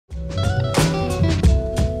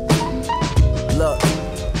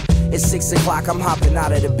It's 6 o'clock, I'm hopping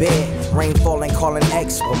out of the bed. Rain falling, calling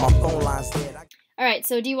X, but my phone line's dead. Alright,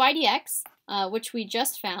 so dy dx, which we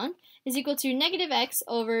just found, is equal to negative x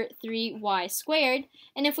over 3y squared.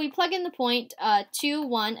 And if we plug in the point 2,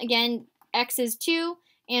 1, again, x is 2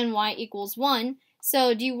 and y equals 1.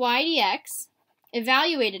 So dy dx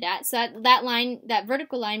evaluated at, so that line, that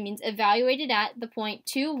vertical line means evaluated at the point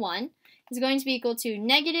 2, 1, is going to be equal to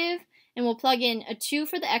negative, and we'll plug in a 2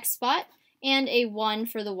 for the x spot and a 1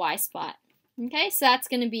 for the y spot. Okay, so that's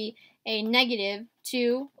going to be a negative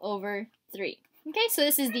 2 over 3. Okay, so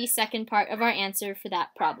this is the second part of our answer for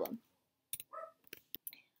that problem.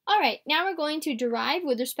 Alright, now we're going to derive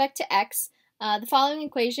with respect to x the following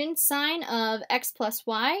equation: sine of x plus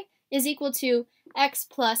y is equal to x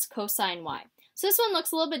plus cosine y. So this one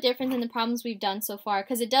looks a little bit different than the problems we've done so far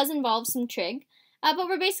because it does involve some trig, but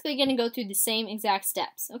we're basically going to go through the same exact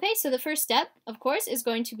steps. Okay, so the first step, of course, is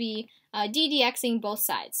going to be ddxing both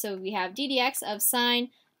sides. So we have ddx of sine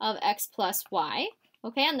of x plus y.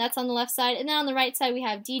 Okay, and that's on the left side. And then on the right side, we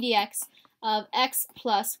have ddx of x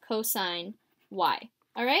plus cosine y.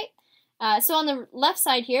 Alright, so on the left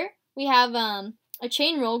side here, we have a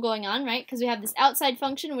chain rule going on, right? Because we have this outside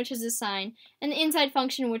function, which is a sine, and the inside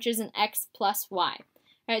function, which is an x plus y.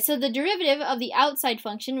 Alright, so the derivative of the outside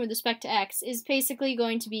function with respect to x is basically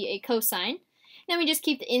going to be a cosine. Then we just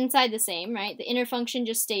keep the inside the same, right? The inner function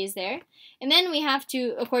just stays there. And then we have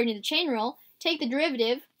to, according to the chain rule, take the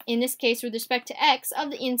derivative, in this case with respect to x, of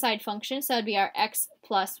the inside function, so that would be our x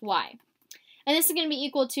plus y. And this is going to be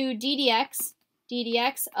equal to ddx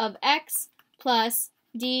of x plus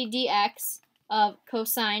ddx of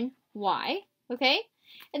cosine y, okay?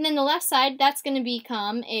 And then the left side, that's going to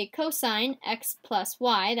become a cosine x plus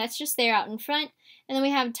y, that's just there out in front. And then we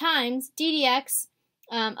have times ddx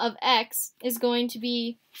of x is going to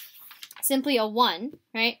be simply a 1,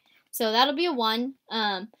 right? So that'll be a 1.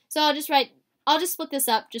 So I'll just split this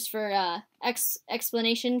up just for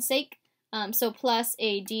explanation's sake. So plus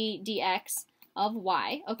a ddx of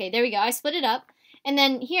y. Okay, there we go. I split it up. And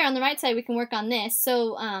then here on the right side we can work on this.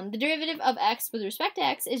 So the derivative of x with respect to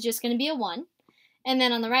x is just going to be a 1. And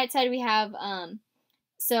then on the right side we have,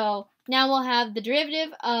 so now we'll have the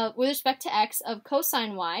derivative of, with respect to x, of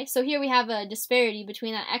cosine y. So here we have a disparity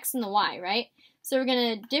between that x and the y, right? So we're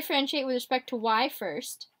going to differentiate with respect to y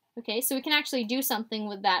first. Okay, so we can actually do something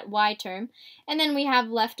with that y term. And then we have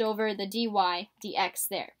left over the dy dx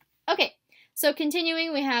there. Okay, so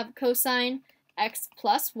continuing, we have cosine x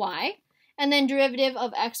plus y. And then derivative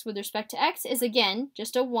of x with respect to x is again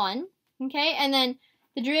just a 1. Okay, and then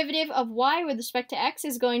the derivative of y with respect to x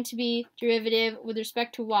is going to be derivative with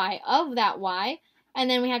respect to y of that y. And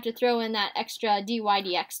then we have to throw in that extra dy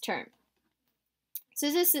dx term.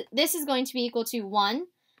 So this is going to be equal to 1.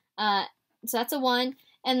 So that's a 1.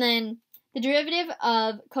 And then the derivative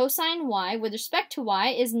of cosine y with respect to y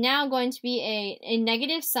is now going to be a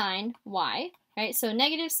negative sine y, right? So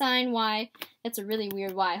negative sine y, that's a really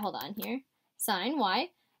weird y, hold on here, sine y,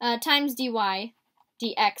 times dy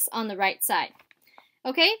dx on the right side.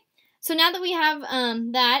 Okay, so now that we have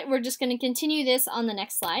that, we're just going to continue this on the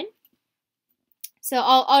next slide. So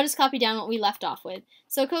I'll just copy down what we left off with.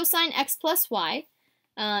 So cosine x plus y,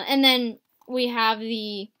 and then we have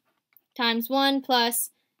the times 1 plus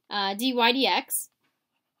dy dx,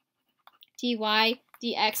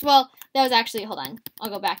 well, that was actually, hold on, I'll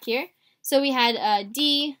go back here. So we had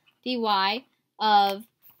dy of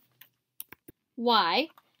y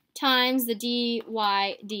times the dy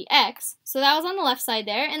dx, so that was on the left side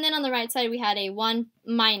there, and then on the right side we had a 1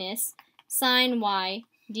 minus sine y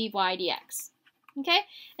dy dx. Okay,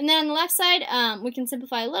 and then on the left side we can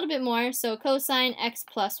simplify a little bit more, so cosine x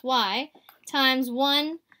plus y times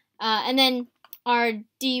 1, and then our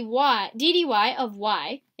ddy of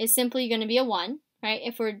y is simply going to be a 1, right?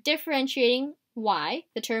 If we're differentiating y,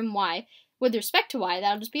 the term y, with respect to y,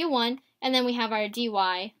 that'll just be a 1, and then we have our dy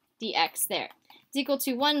dx there. It's equal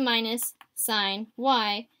to 1 minus sine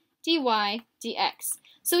y dy dx.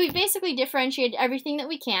 So we've basically differentiated everything that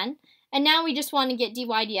we can, and now we just want to get dy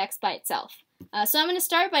dx by itself. So I'm going to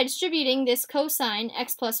start by distributing this cosine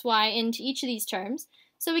x plus y into each of these terms.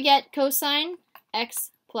 So we get cosine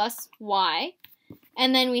x plus y,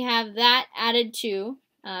 and then we have that added to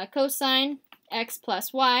cosine x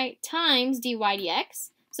plus y times dy dx.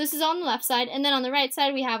 So this is on the left side, and then on the right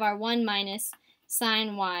side we have our 1 minus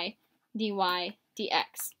sine y dy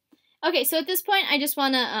dx. Okay, so at this point I just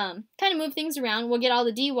want to kind of move things around. We'll get all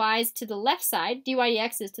the dy's to the left side, dy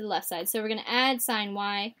dx is to the left side, so we're going to add sine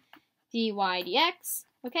y dy dx.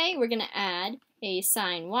 Okay, we're going to add a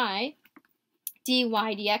sine y dy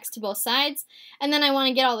dx to both sides, and then I want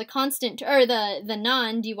to get all the constant, or the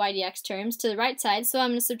non-dy dx terms to the right side, so I'm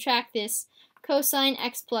going to subtract this cosine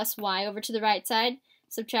x plus y over to the right side,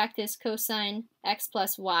 subtract this cosine x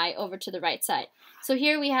plus y over to the right side. So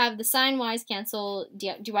here we have the sine y's cancel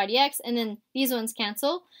dy dx, and then these ones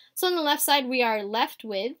cancel. So on the left side we are left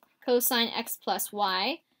with cosine x plus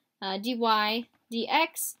y dy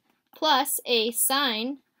dx plus a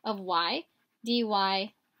sine of y dy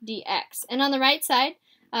dx. And on the right side,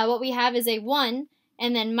 what we have is a 1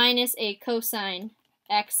 and then minus a cosine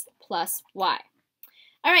x plus y.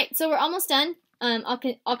 Alright, so we're almost done.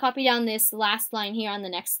 I'll copy down this last line here on the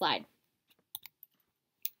next slide.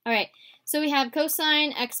 Alright, so we have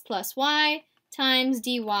cosine x plus y times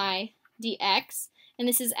dy dx, and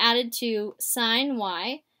this is added to sine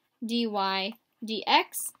y dy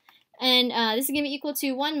dx, and this is going to be equal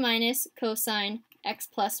to 1 minus cosine x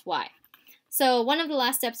plus y. So one of the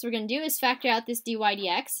last steps we're going to do is factor out this dy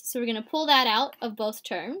dx, so we're going to pull that out of both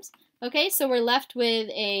terms. Okay, so we're left with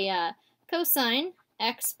a cosine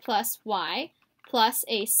x plus y plus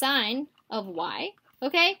a sine of y,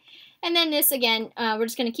 okay? And then this, again, we're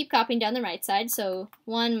just going to keep copying down the right side, so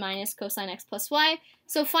 1 minus cosine x plus y.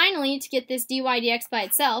 So finally, to get this dy dx by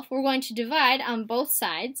itself, we're going to divide on both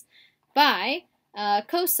sides by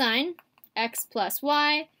cosine x plus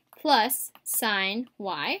y plus sine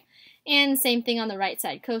y. And the same thing on the right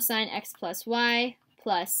side, cosine x plus y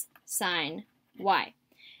plus sine y.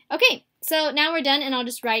 Okay, so now we're done, and I'll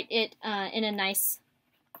just write it in a nice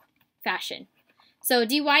fashion. So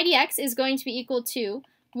dy dx is going to be equal to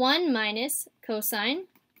 1 minus cosine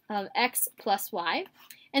of x plus y,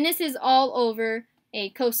 and this is all over a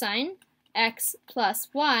cosine x plus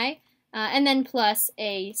y, and then plus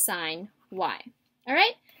a sine y.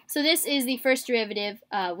 Alright, so this is the first derivative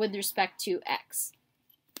with respect to x.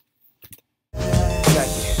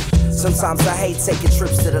 Sometimes I hate taking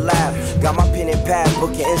trips to the lab. Got my pen and pad,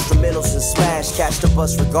 booking instrumentals and smash. Catch the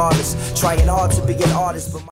bus regardless. Trying hard to be an artist, but